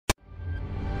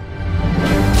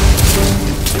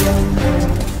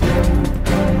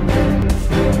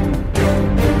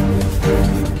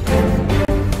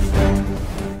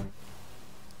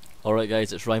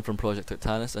guys, it's Ryan from Project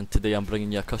Octanus, and today I'm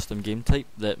bringing you a custom game type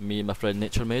that me and my friend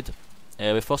Nature made.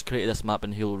 We first created this map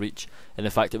in Halo Reach, and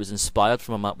in fact it was inspired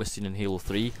from a map we've seen in Halo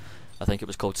 3. I think it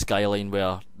was called Skyline,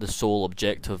 where the sole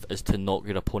objective is to knock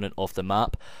your opponent off the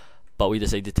map, but we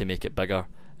decided to make it bigger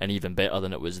and even better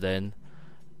than it was then.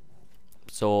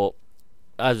 So,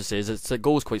 as it says, the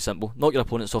goal is quite simple: knock your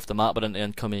opponents off the map, but into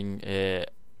incoming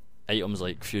items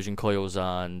like fusion coils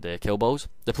and kill balls.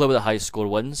 The player with the highest score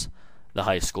wins. The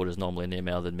highest score is normally no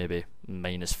more than maybe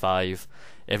 -5.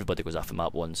 Everybody goes off the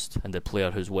map once, and the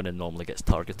player who's winning normally gets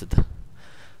targeted.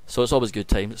 So it's always good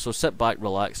time. So sit back,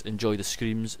 relax, enjoy the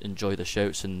screams, enjoy the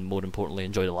shouts, and more importantly,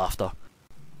 enjoy the laughter.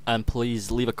 And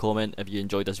please leave a comment if you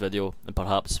enjoyed this video, and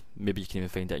perhaps maybe you can even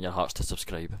find it in your hearts to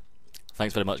subscribe.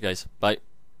 Thanks very much, guys. Bye.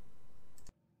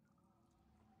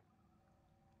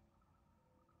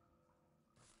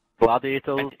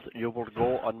 Gladiators, you will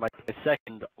go on my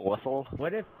second whistle.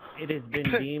 What if it has been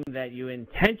deemed that you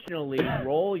intentionally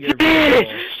roll your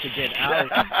vehicle to get out?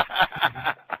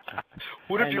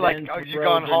 What if you're like, you've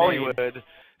gone Hollywood,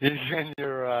 and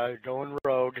you're going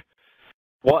rogue?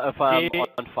 What if I'm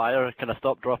on fire? Can I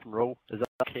stop, drop, and roll? Is that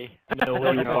okay? No,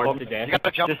 you're going to death. You gotta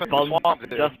jump Just in bum, the swamp,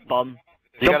 dude. just bum.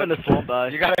 Jump in the swamp, guy.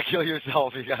 You gotta kill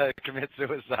yourself, you gotta commit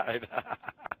suicide.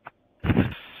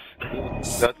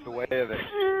 That's the way of it.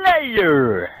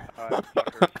 Slayer! Alright,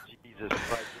 fuckers. Jesus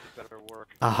Christ, this better work.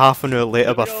 A half an hour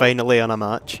later, we're finally on a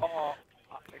match. Oh,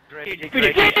 Greggy,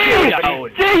 Get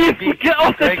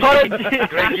off the turret!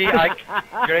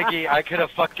 Greggy, I could have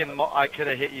fucking, I could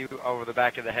have hit you over the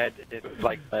back of the head. It was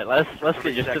like, Right, let's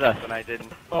get used to this. and I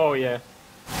didn't. Oh, yeah.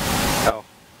 No.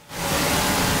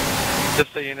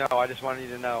 Just so you know, I just wanted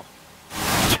you to know.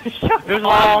 Who's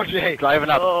Oh, Jay! driving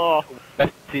up? Oh,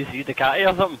 TCU Ducati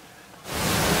or something?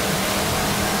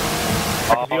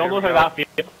 Oh, You all know here we how go. that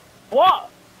feels. What?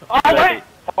 Oh, wait!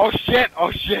 Oh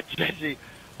shit, Jesse!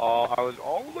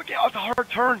 Oh, look out, it's a hard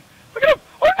turn! Look at him!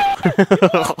 Oh,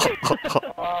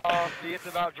 no! Oh, see, it's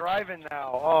about driving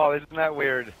now. Oh, isn't that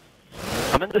weird?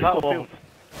 I'm in the battlefield.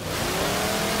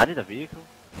 I need a vehicle.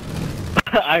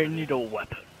 I need a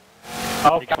weapon.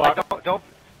 Oh, You gotta,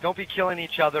 don't be killing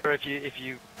each other if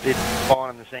you did spawn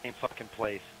in the same fucking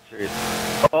place. Seriously.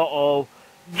 Uh-oh.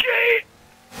 Jay!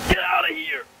 Get out of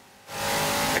here!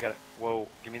 I gotta, whoa,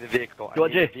 give me the vehicle. Go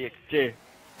on, Jay. Jay.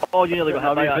 Oh, you nearly got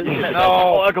hit by that. No!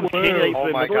 Oh, I got Katie Oh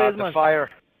my god, the fire.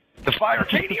 The fire,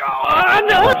 Katie! Oh,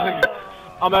 no!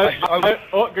 I'm out.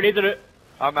 Oh, grenades are out.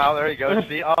 I'm out, there you go.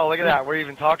 See? Oh, look at that. We're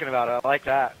even talking about it. I like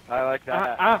that. I like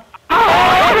that.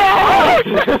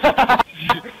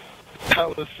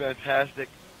 That was fantastic.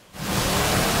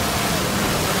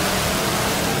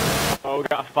 Oh, we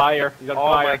got a fire. We got a Oh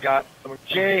fire. my god.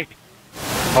 Jay!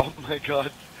 Oh my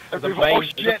god. There's a Oh flame.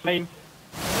 There's a shit! flame.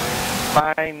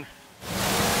 Fine.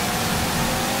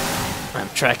 I'm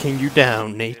tracking you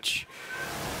down, Nate.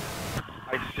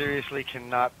 I seriously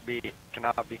cannot be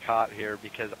caught here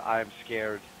because I'm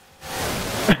scared.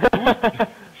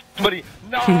 Somebody,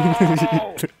 no! I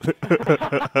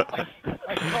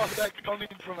saw that coming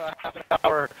from a half an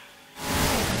hour.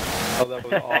 Oh, that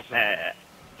was awesome. I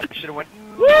should have went.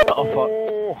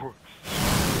 No!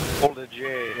 Hold it,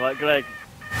 Jay. Right, Greg.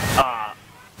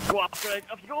 Go up, Greg.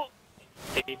 Up you go.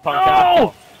 Hey, punk No!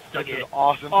 out. That was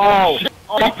awesome. Oh! He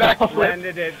backflipped.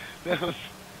 Landed it. That was.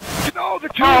 No, the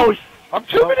two. Oh, I'm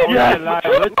 2 minutes. yeah.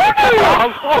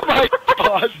 Oh my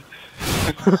god.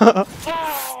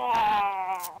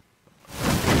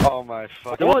 Oh my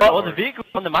fucking. There was a vehicle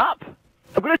on the map.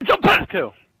 I'm gonna jump past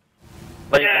you.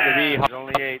 Like there's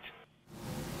only 8.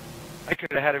 I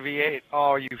could have had a V8.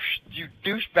 Oh, you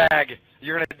douchebag!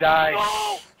 You're gonna die.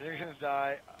 No. You're gonna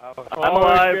die. Oh, I'm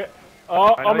alive.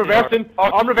 Oh, I know I'm you reversing.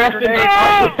 are. Oh, I'm reversing. grenade.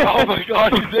 Oh my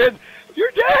god, you did!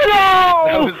 You're dead! No!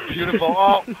 That was beautiful.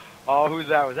 Oh, who's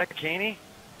that? Was that Kaney?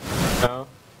 No.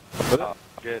 Oh,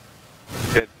 good.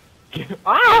 Good.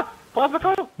 Ah! Plasma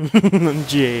coil!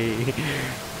 Jay.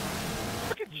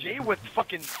 Look at Jay with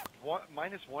fucking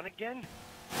 -1 again.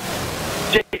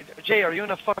 Jay, are you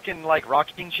in a fucking like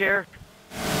rocking chair?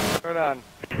 Hold on.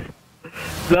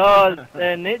 No,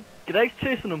 Nate, Greg's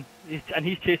chasing him, and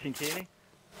he's chasing Kenny.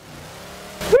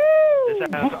 This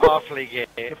sounds awfully gay.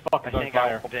 The fuck I is on think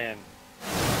fire. I'm in.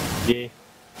 Yeah.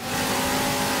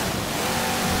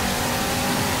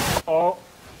 Oh.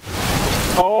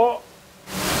 Oh.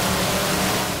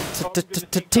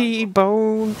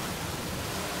 T-bone.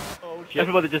 Oh shit.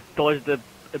 Everybody just dodged the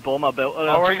bomb I built. Oh,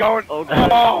 where are you going? Oh, God.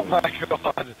 Oh my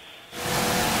god.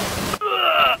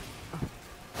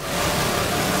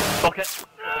 Fuck it.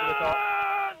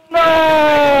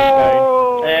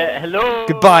 No! Hello?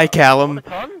 Goodbye, Calum. On the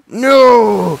turn?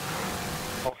 No!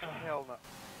 Oh hell no.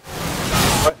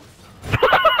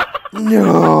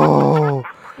 No!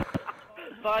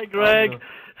 Bye, Greg.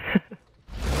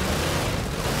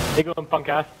 Hey, going punk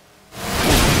ass.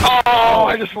 Oh,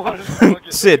 I just wanted to look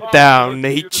at Sit down,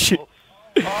 Nate. Oh,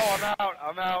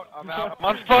 I'm out. I'm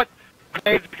on foot.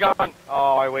 Grade's gone.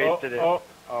 Oh, I wasted it. Oh,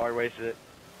 I wasted it.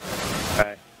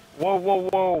 Alright.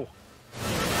 Whoa.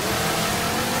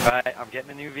 Alright, I'm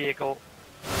getting a new vehicle.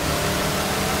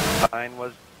 Mine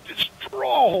was destroyed.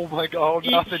 Oh my god,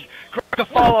 nothing. Greg to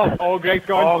follow. Oh, Greg's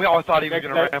gone. Oh, I thought he was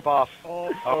going to ramp off.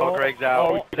 Oh, Greg's out.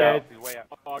 Oh, He's dead. out. He's way out.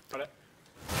 Oh, got it.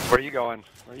 Where are you going?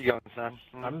 Son?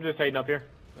 I'm just heading up here.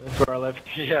 That's where I live.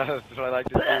 Yeah, that's what I like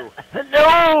to do.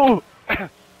 No!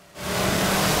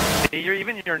 You're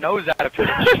even your nose out of pitch.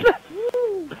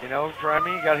 You know,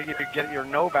 Grammy, you gotta get your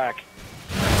no back.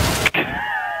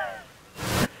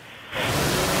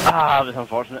 Ah, that's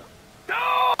unfortunate.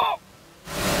 No!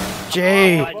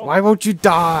 Jay, why won't you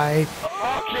die?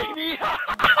 Oh, Katie!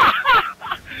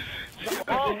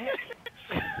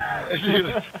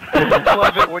 Dude, I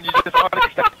love it when you just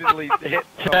unexpectedly hit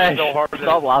someone so hard.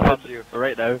 Stop laughing You.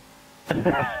 right now.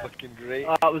 That's fucking great.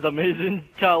 That was amazing,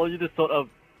 Calum. You just sort of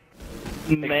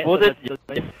Exploded.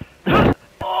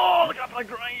 Oh, look at my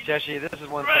grind. Jesse, this is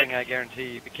one thing I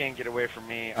guarantee you. If you can't get away from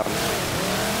me,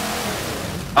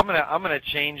 I'm gonna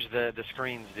change the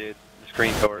screens, dude. The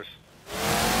screen doors.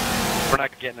 We're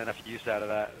not getting enough use out of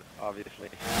that, obviously.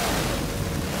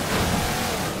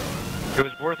 It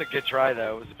was worth a good try,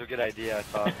 though. It was a good idea, I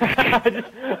thought.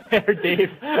 Here,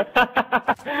 Dave.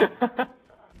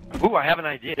 Ooh, I have an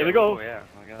idea. Here we go. Oh, yeah. Oh,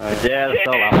 my God. Yeah, they're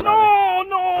still laughing at me.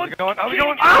 How's it going? How's it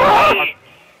going?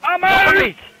 I'm out!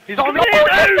 He's on the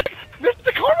board! Missed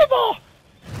the carnival!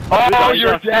 Oh,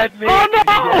 you're dead, mate! Oh, no!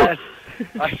 Yes!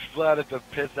 I splatted the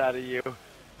piss out of you.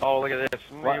 Oh, look at this.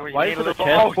 Why is the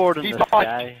chessboard in the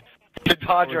sky? Good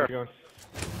Dodger.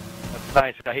 That's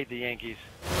nice. I hate the Yankees.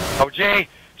 Oh, Jay's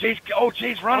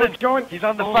running. He's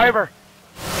on the fiber.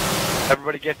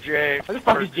 Everybody get Jay. I just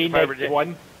thought Jay next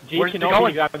one. Jay Where's he cannot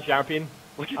going? be the grand champion.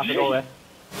 Look at After Jay. all this.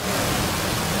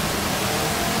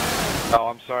 Oh,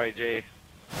 I'm sorry, Jay.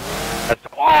 That's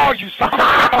oh, you son of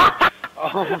a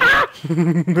Oh.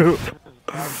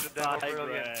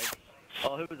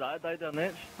 Oh, who was that? Died there,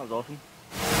 Nate? That was awesome.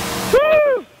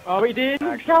 Woo! Oh, we did.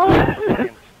 Calum.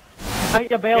 Thank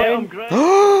you, Bailey. Greg.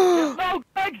 No,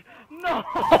 Greg! No!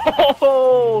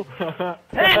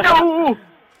 Hey, no!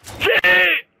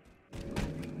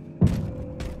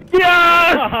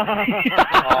 Yes!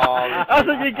 That's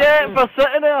what you get for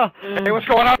sitting there. Hey, what's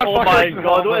going on? Oh my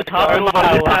God, what is happening?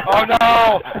 Oh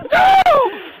no!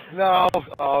 No!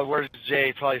 Oh, where's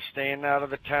Jay? Probably staying out of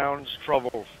the town's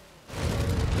troubles.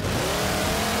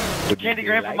 Candy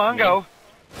Graham from Mungo.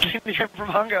 Candy Graham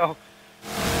from Mungo.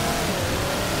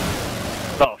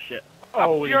 Oh shit.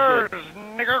 Holy yours, shit.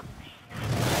 nigger.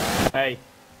 Hey.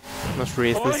 That's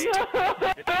racist.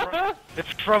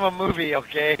 It's from a movie,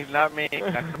 okay? Not me.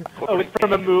 Oh, it's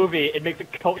from a movie. It makes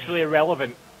it culturally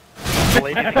irrelevant.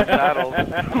 Blazing Saddles.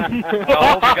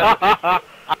 No, because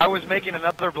I was making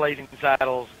another Blazing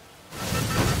Saddles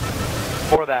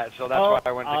for that, so that's why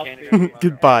I went to Candy Graham.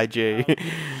 Goodbye, Jay.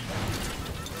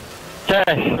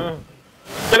 Chesh. No!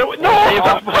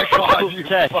 Oh my God, you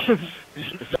fuck.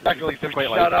 Exactly, so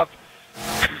shut up.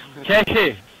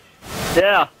 Cheshy.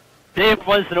 Yeah. Dave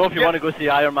wants to know if you want to go see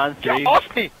Iron Man 3. Get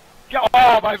off me! Get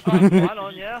oh my God. Hang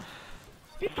on, yeah.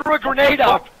 He threw a grenade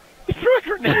up! He threw a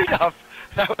grenade up!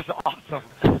 That was awesome.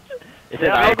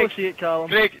 Yeah, I'll go see it, Calum.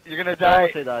 Greg, you're gonna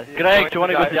die. Greg, do you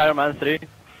want to go see Iron Man 3?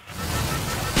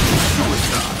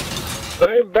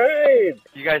 Hey, babe!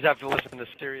 You guys have to listen to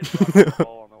serious rock and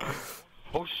roll on the way.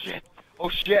 Oh shit! Oh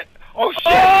shit! Oh shit!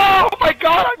 Oh my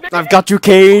God! I've got you,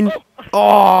 Kane.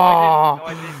 Oh. No,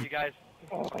 I didn't, you guys.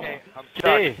 Okay, I'm stuck.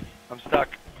 Jay. I'm stuck.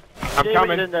 I'm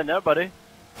coming. In there, buddy.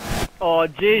 Oh,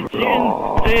 Jay's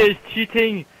cheating. Jay is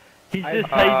cheating. He's just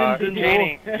hiding in the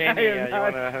Kenny, you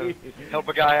wanna help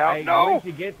a guy out? No!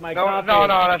 No,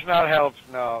 that's not help.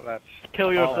 No, that's...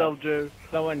 Kill yourself, Joe.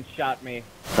 Someone shot me.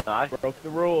 Aye. Broke the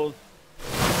rules.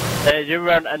 You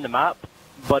weren't in the map,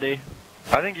 buddy.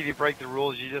 I think if you break the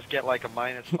rules, you just get like a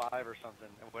 -5 or something.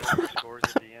 And whatever scores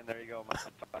at the end, there you go,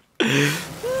 -5.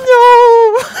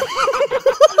 No!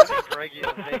 Greg, you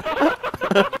don't take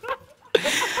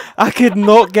I could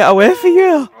not get away from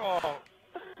you. Oh.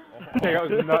 That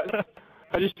was nuts.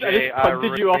 I just Jay,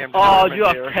 punted you really off. Oh, am you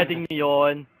are here. kidding me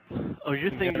on. Oh, you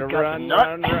think you got run,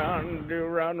 nut?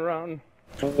 run.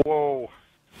 Whoa.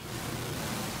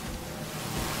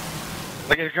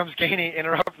 Look, here comes Ganey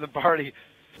interrupting the party.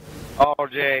 Oh,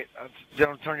 Jay,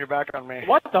 don't turn your back on me.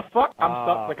 What the fuck? I'm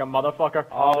stuck like a motherfucker.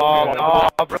 Oh,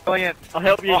 brilliant. I'll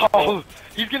help you. Oh,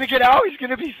 he's gonna get out. He's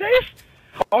gonna be safe.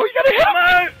 Oh, you gotta hit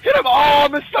him! Hit him! Oh,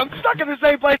 I'm stuck in the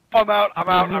same place. I'm out. I'm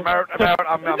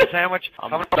sandwiched.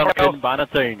 I'm stuck in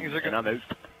Bannatyne, and I'm out.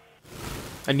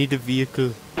 I need a vehicle.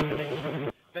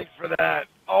 Thanks for that.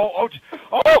 Oh,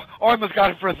 I almost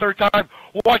got it for a third time.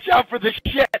 Watch out for this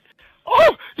shit.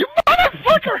 Oh, you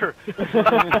motherfucker!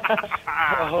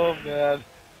 Oh, man.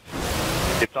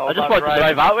 It's all I just about want to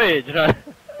drive that way, you know?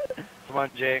 Come on,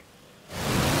 Jake.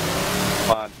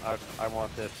 Come on, I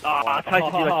want this. I tried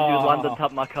to do like a new land on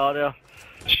top of my car there.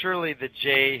 Surely the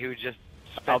Jay who just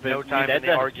spent no time in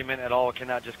the argument at all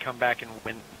cannot just come back and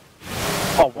win.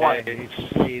 Oh, what?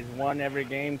 He's won every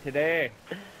game today.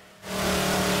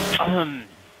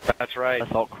 That's right.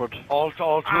 That's awkward. All two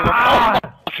of them. Oh,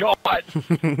 God!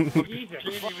 Katie,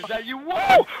 was that you?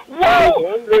 Whoa! Whoa!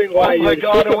 Wondering why oh my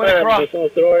God, I went across. before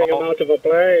throwing him out of a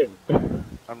plane.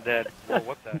 I'm dead. Whoa,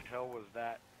 what the hell was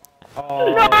that?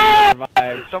 Oh,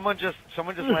 no! Someone just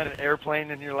landed an airplane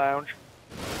in your lounge.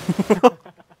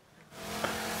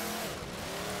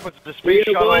 What's the space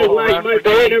shuttle around for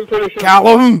Katie?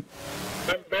 Calum!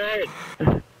 I'm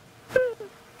bad.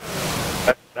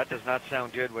 That does not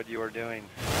sound good, what you are doing.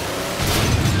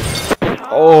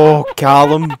 Oh,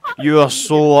 Calum, you are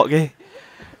so lucky.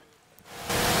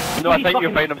 No, I think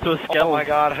you'll find him so skilled. Oh my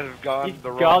God, I've gone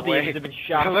the wrong way. Have been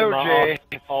shot Hello, Jay.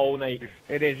 all night.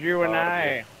 It is you and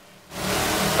I.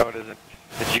 No, it isn't.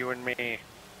 It's you and me.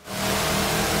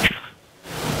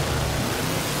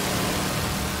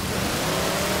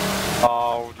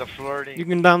 Oh, the flirting. You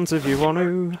can dance if you want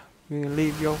to. You can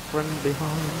leave your friend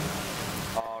behind.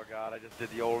 Oh God, I just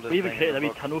did the oldest We even thing created a in the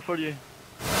wee book. tunnel for you.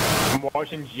 I'm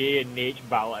watching Jay and Nate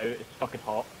battle out. It's fucking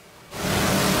hot.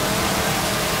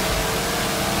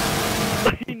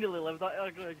 You nearly lived that,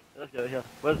 Greg. Let's get out of here.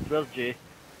 Where's Jay?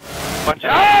 Punch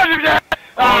out.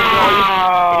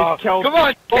 Oh, killed come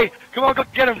on, Jay. Come on, go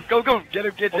get him. Go, get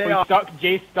him. Get Jay off. Stuck.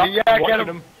 Jay's stuck. Yeah, get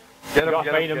him. Get him.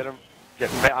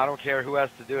 I don't care who has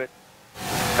to do it.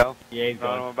 No, yeah, he's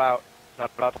not gone. about. It's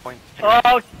not about the point.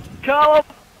 Oh, Calum!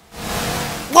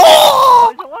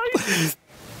 Oh! He's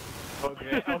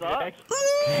alive! Okay.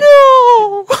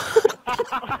 No!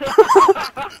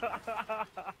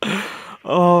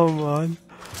 Oh man.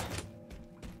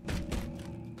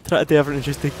 Try to do everything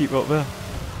just to keep up there.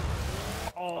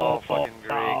 Oh, fucking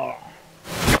great.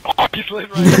 Oh, he's laying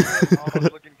right there. Oh,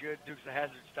 it's looking good. Dukes of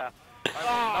Hazzard style. I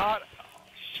will not.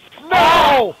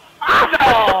 No!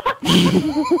 No!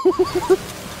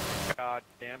 God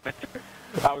damn it.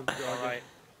 That was good. Alright.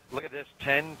 Look at this.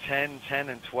 10, 10, 10,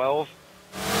 and 12.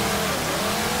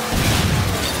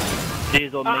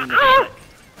 Jay's on minus 6.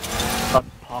 That's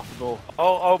possible.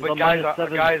 Oh, He's but on guys, minus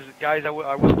 7. guys, I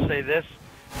will say this.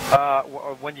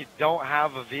 When you don't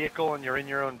have a vehicle and you're in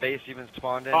your own base, even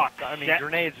spawned in, Oh, I mean, shit.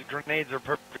 grenades are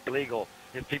perfectly legal.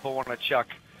 If people want to chuck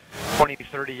 20,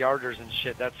 30 yarders and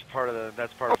shit, that's part of the,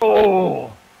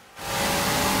 Oh!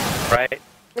 right?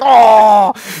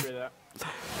 Oh!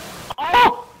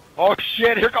 Oh! Oh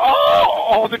shit! Here go!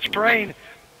 Oh, the train!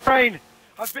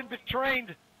 I've been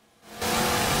betrayed!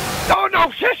 No,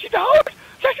 yes you don't!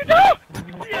 Yes you don't!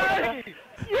 Yay!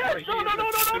 Yes! No!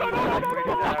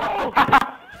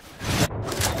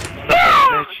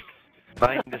 Bitch.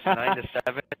 9 to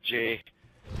 7, Jay.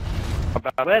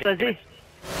 Where is he?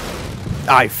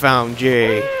 I found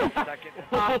Jay. Second.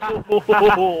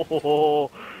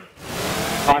 Oh,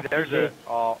 See, there's a...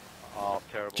 Oh,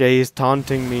 terrible. Jay is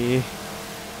taunting me.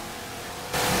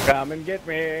 Come and get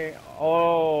me.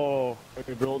 Oh.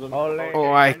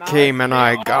 Oh, I came and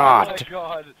I Oh got. my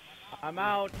God. I'm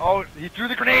out. Oh, he threw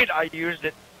the grenade! I used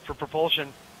it for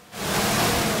propulsion.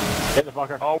 Hit the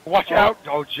fucker. Oh, watch out!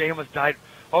 Oh, Jay almost died.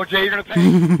 Oh, Jay, you're gonna pay.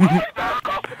 Oh, I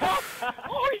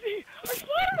slaughtered him!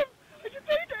 I just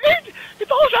ate it! It's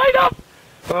all tied up!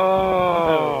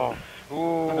 Oh.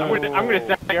 Ooh. I'm gonna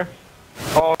sit here.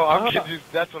 Oh, I'm kidding.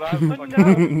 That's what I'm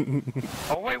fucking.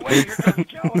 Oh, wait, here comes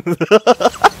Calum.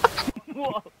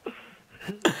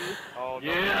 Oh,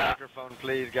 no, microphone,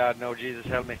 please, God, no, Jesus,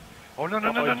 help me. Oh,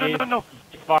 no.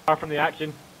 Far from the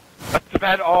action. That's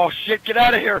bad. Oh, shit, get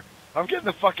out of here. I'm getting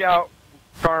the fuck out.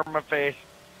 Car in my face.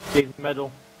 He's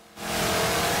middle.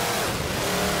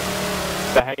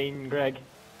 Behind Greg.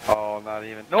 Oh, not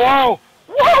even. No!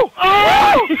 Whoa!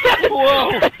 Whoa!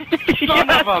 Whoa! Son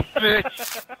of a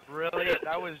bitch! Really?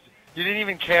 That was... You didn't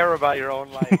even care about your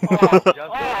own life. Oh,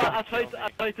 I tried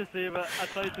to save it.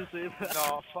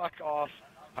 No, fuck off.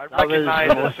 I recognize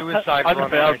the suicide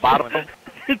unfair battle.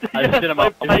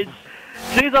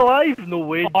 Jay's alive? No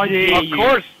way, Jay. Of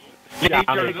course! Yeah,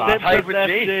 You're tied with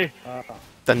Jay.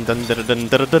 Dun dun dun dun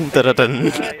dun dun dun dun.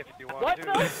 If you want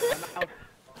to.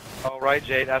 Oh, right,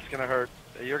 Jay, that's gonna hurt.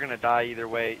 You're gonna die either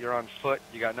way. You're on foot.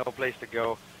 You got no place to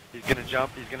go. He's gonna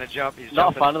jump. He's gonna jump. He's Not a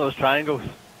jumping. fan of those triangles.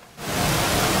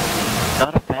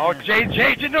 Not a fan. Oh,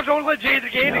 Jay, no, don't let Jay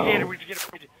again. We get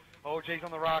it. Oh, Jay's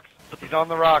on the rocks. He's on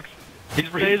the rocks. He's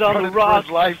Jay's on the running rocks.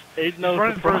 for his life. He's He's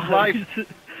running for his life.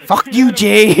 Fuck you,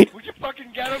 Jay! Would you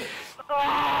fucking get him?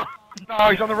 Oh, no,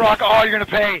 he's on the rock. Oh, you're gonna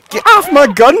pay. Get off my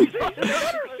gun!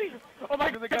 Oh my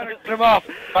God, they gotta get him off.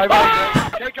 Bye.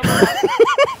 Take him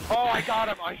off. Oh, I got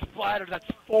him. I splattered. That's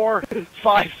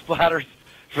 5 splatters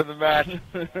for the match.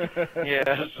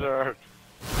 Yes, sir.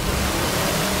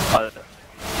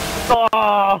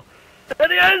 Oh, there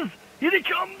he is! Here he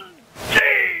comes!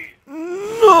 Jay!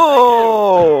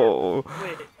 No!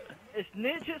 Wait, it's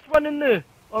Nate just winning now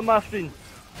on my screen.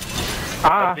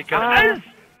 That's because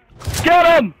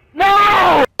Get him!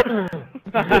 No! this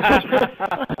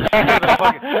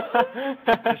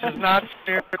is not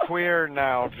fair queer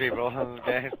now, people.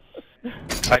 Okay.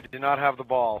 I do not have the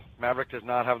ball. Maverick does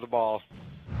not have the ball.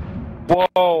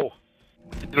 Whoa!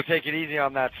 You'll take it easy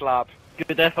on that slop.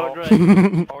 Good effort, right?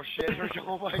 Oh shit!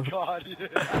 Oh my God!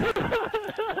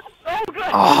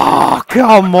 Oh,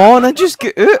 come on, I just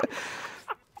get out.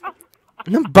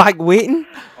 And I'm back waiting.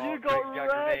 Oh, You got Greg's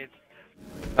wrecked. grenades.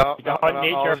 No, To hunt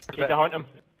nature. Need to hunt him.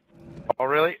 Oh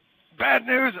really? Bad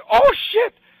news! Oh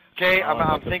shit! Okay,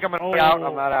 I think I'm gonna be out.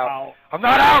 I'm not out. I'm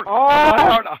not out!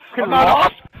 I'm not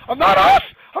off! I'm not off!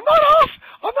 I'm not off!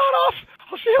 I'm not off!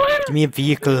 I'll see you later! Give me a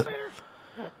vehicle.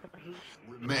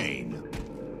 Remain.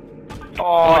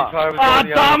 Oh, I thought I was going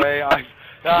the other way.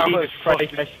 That was fucking...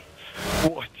 Fish.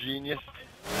 What genius.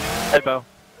 Hey, Bo.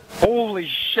 Holy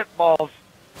shit balls.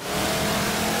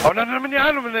 Oh, no.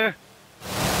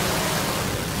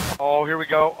 Oh, here we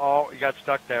go. Oh, you got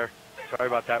stuck there. Sorry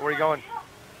about that. Where are you going?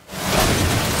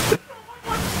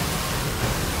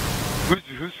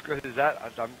 Who's is that?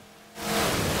 I'm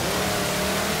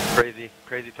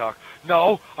crazy talk.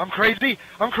 No, I'm crazy.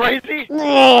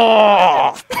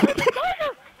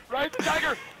 Right,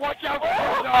 Tiger. Watch out.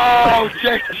 No,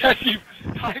 Jesse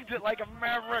timed it like a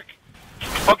maverick.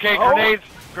 Okay,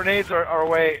 grenades are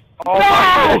away. Oh my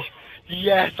gosh.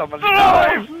 Yes, I'm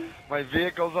alive. My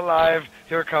vehicle's alive.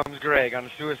 Here comes Greg on a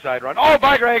suicide run. Oh,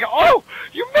 bye, Greg. Oh,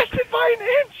 you missed it by an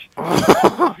inch.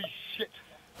 Holy shit.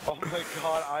 Oh my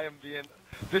God, I am being...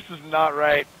 This is not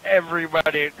right.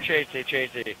 Everybody,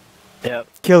 chasey. Yep.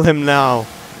 Kill him now.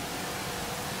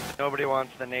 Nobody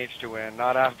wants the Nate to win.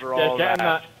 Not after all Get in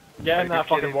that. Get in that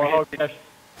fucking warhog fish.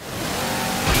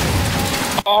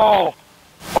 Oh!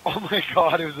 Oh my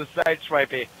God, it was a side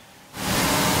swipey.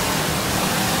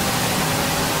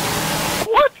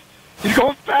 What? He's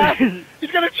going fast!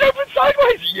 He's gonna jump in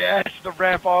sideways! Yes, the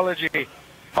rampology.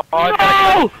 Oh,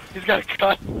 No! he's got a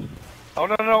cut. Oh,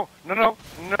 no,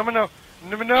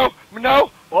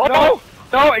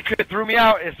 it threw me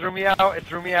out. It threw me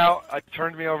out. It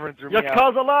turned me over and threw Your me out.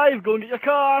 car's alive! Go and get your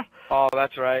car! Oh,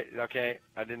 that's right. Okay,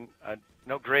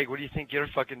 no, Greg, what do you think you're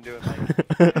fucking doing?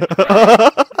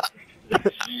 Like?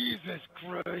 Jesus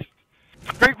Christ.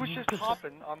 Greg was just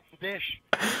hopping on the dish,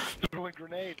 throwing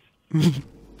grenades.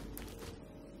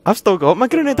 I've still got my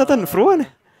grenade, I didn't throw any.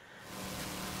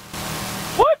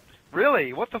 What?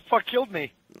 Really? What the fuck killed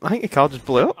me? I think the car just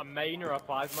blew up. A mine or a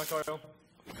plasma coil?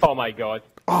 Oh my God.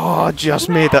 Oh, just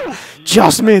made it.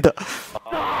 Just made it.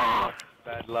 Oh,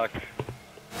 bad luck.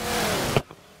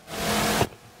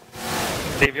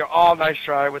 Xavier, oh, nice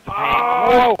try with the paint.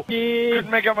 Whoa! Couldn't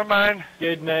make up my mind.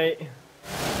 Good night.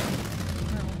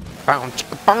 Bow,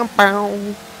 chicka, bow,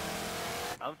 bow.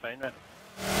 I'm fine, man.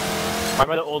 Am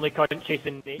I the only cunt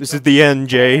chasing Nate? This is the end,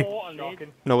 Jay. Oh, a nade.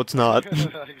 Shocking. No, it's not.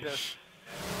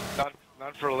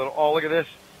 Not for a little. Oh, look at this.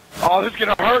 Oh, this is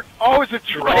gonna hurt. Oh, it's a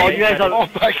train. Oh, you guys are... Oh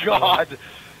my God.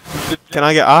 Can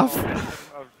I get off?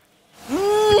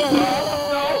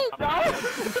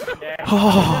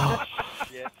 Oh.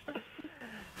 Shit.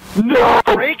 No!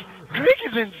 Greg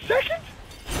is in second?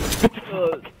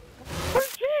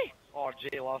 Where's Jay? Oh,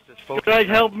 Jay lost his focus. Greg,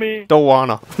 help me! Don't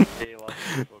wanna. Jay lost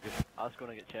his focus. I was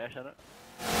gonna get Chesh in it.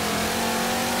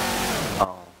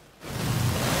 Oh.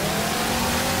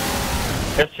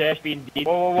 There's Chesh being deep.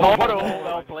 Whoa.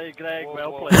 Well played, Greg,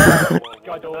 well played.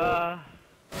 God, oh.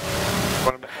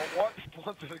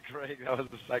 What to Greg? That was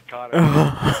the psychotic.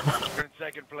 You're in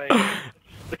second place.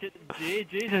 Look at Jay's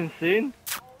insane.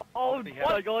 Oh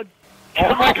my God.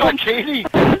 Oh my God, Katie!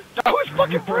 That was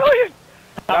fucking brilliant!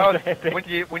 That was,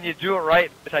 when you do it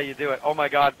right, that's how you do it. Oh my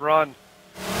God, run!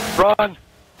 Run!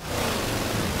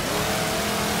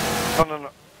 No.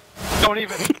 Don't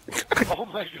even. Oh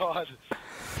my God.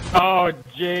 Oh,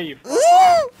 Jay.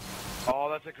 Oh,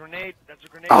 that's a grenade. That's a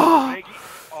grenade. Oh.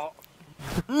 Oh.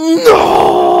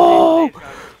 No!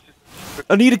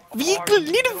 I need a vehicle.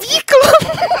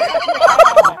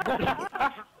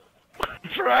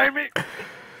 try me.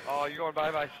 Oh, you're going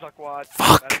bye-bye, suckwad.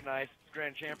 Fuck. That's nice.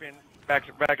 Grand champion. Back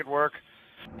at work.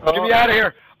 Get me out of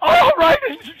here. Oh, right.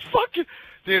 Fucking.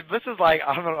 Dude, this is like,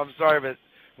 I don't know, I'm sorry, but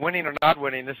winning or not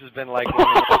winning, this has been like one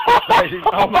of the most exciting.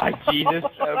 Oh my Jesus.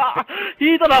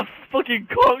 He done a fucking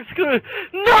corkscrew.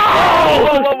 No!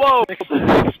 Whoa, whoa,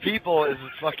 whoa. 6 people is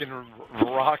fucking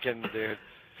rocking, dude.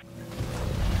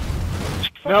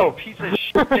 No. Piece of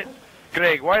shit.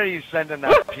 Greg, why are you sending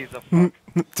that piece of fuck?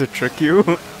 To trick you.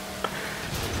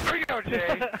 Here you go,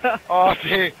 Jay. Oh,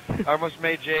 Jay. I almost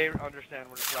made Jay understand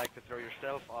what it's like to throw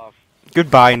yourself off.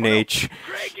 Goodbye, Nate.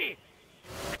 Greggy!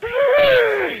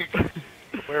 Greg!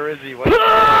 Where is he? What's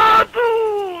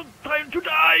Dude! Time to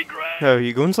die, Greg! How are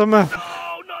you going somewhere?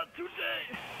 No, not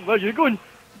today! Where you going?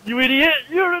 You idiot!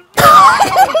 You're a...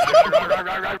 Oh,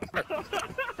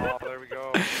 there we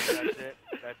go. That's it.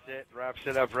 That's it. Wraps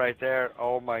it up right there.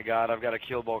 Oh my god, I've got a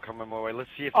kill ball coming my way. Let's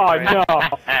see if Oh no.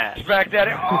 Smack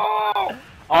Daddy. Oh!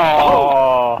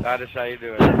 Oh. That is how you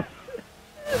do it.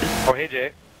 Oh, hey,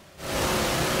 Jay.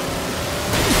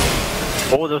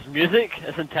 Oh, there's music.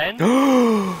 It's intense.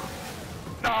 No!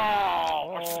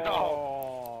 Oh.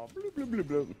 Bloop, bloop, bloop,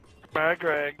 bloop. Bye,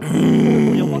 Greg.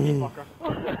 You lucky fucker.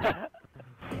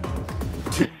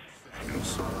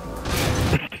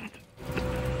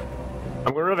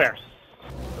 I'm gonna reverse.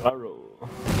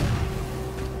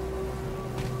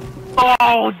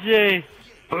 Oh, Jay!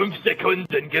 Boom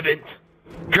second and give it.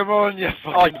 Come on, you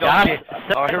Oh, fucking donkey. yes!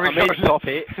 Oh, here we I go. made top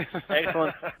 8.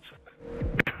 Excellent.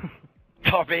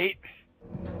 Top 8.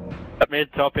 I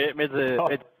made top 8, made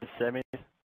the semis.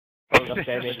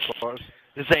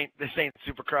 This ain't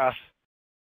Supercross.